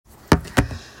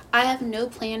I have no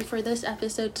plan for this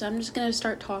episode, so I'm just going to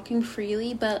start talking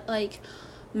freely, but like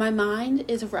my mind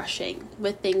is rushing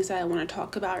with things that I want to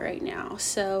talk about right now.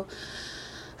 So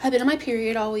I've been on my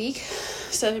period all week,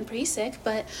 so I've been pretty sick,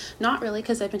 but not really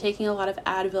because I've been taking a lot of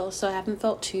Advil, so I haven't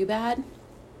felt too bad.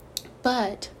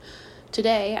 But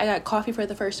today I got coffee for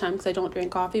the first time because I don't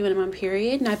drink coffee when I'm on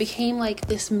period, and I became like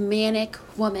this manic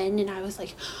woman, and I was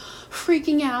like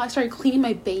freaking out. I started cleaning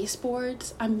my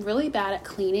baseboards. I'm really bad at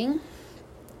cleaning,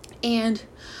 and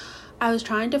I was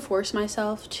trying to force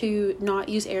myself to not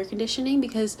use air conditioning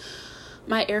because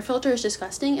my air filter is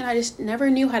disgusting, and I just never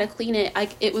knew how to clean it.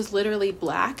 It was literally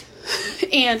black,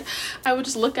 and I would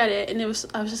just look at it, and I was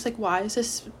just like, why is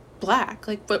this black?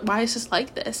 Like, but why is this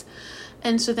like this?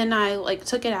 And so then I like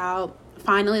took it out,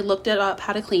 finally looked it up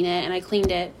how to clean it, and I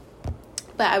cleaned it.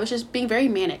 But I was just being very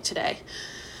manic today,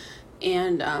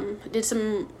 and did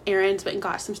some errands, but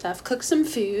got some stuff, cooked some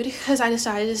food because I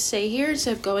decided to stay here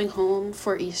instead of going home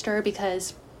for Easter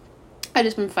because I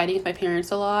just been fighting with my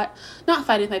parents a lot. Not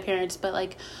fighting with my parents, but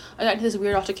like I got into this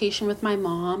weird altercation with my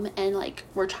mom, and like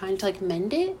we're trying to like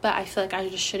mend it, but I feel like I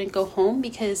just shouldn't go home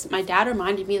because my dad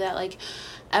reminded me that like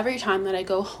every time that I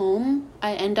go home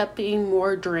I end up being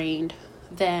more drained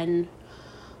than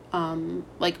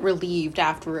like relieved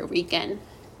after a weekend.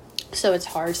 So it's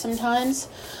hard sometimes.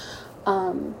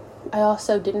 I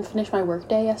also didn't finish my work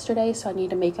day yesterday, so I need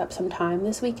to make up some time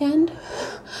this weekend.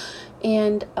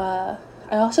 And I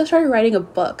also started writing a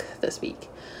book this week,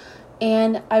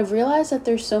 and I realized that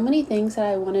there's so many things that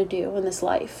I want to do in this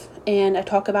life, and I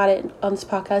talk about it on this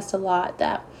podcast a lot,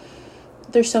 that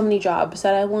there's so many jobs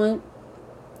that I want,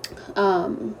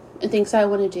 and things that I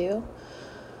want to do.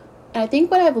 And I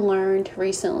think what I've learned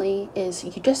recently is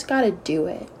you just got to do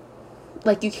it.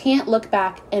 Like, you can't look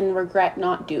back and regret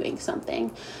not doing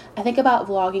something. I think about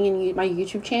vlogging and my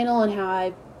YouTube channel and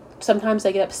how sometimes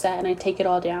I get upset and I take it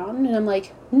all down, and I'm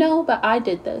like, no, but I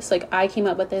did this. Like, I came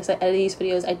up with this, I edited these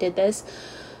videos, I did this,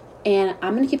 and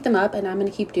I'm going to keep them up, and I'm going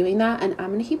to keep doing that, and I'm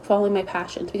going to keep following my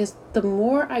passions, because the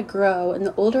more I grow and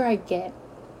the older I get,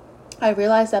 I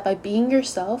realize that by being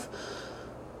yourself,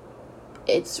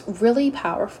 it's really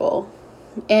powerful.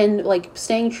 And like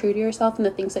staying true to yourself and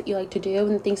the things that you like to do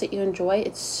and the things that you enjoy,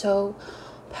 it's so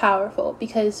powerful,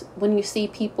 because when you see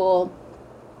people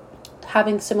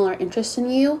having similar interests in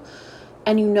you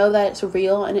and you know that it's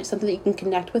real and it's something that you can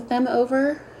connect with them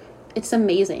over, it's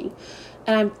amazing.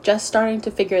 And I'm just starting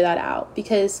to figure that out,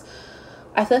 because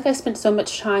I feel like I spent so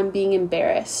much time being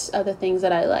embarrassed of the things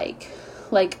that I like.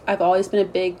 Like, I've always been a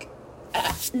big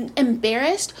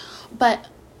embarrassed, but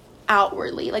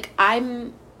outwardly, like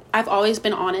I've always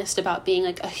been honest about being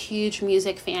like a huge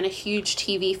music fan, a huge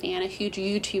TV fan, a huge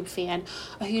YouTube fan,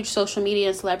 a huge social media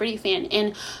and celebrity fan.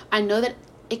 And I know that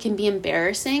it can be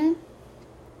embarrassing,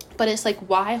 but it's like,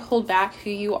 why hold back who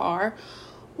you are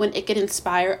when it can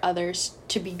inspire others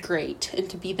to be great and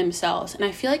to be themselves? And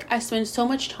I feel like I spend so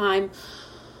much time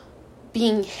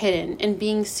being hidden and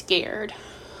being scared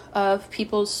of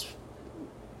people's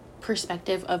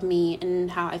perspective of me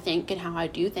and how I think and how I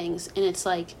do things. And it's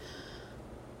like,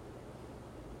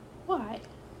 why?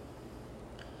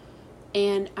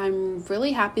 And I'm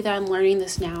really happy that I'm learning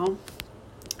this now,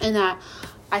 and that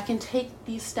I can take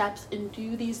these steps and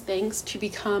do these things to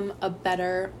become a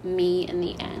better me in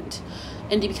the end,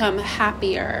 and to become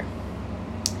happier.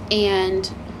 And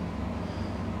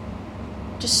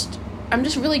I'm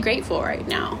just really grateful right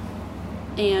now.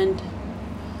 And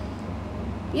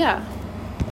yeah.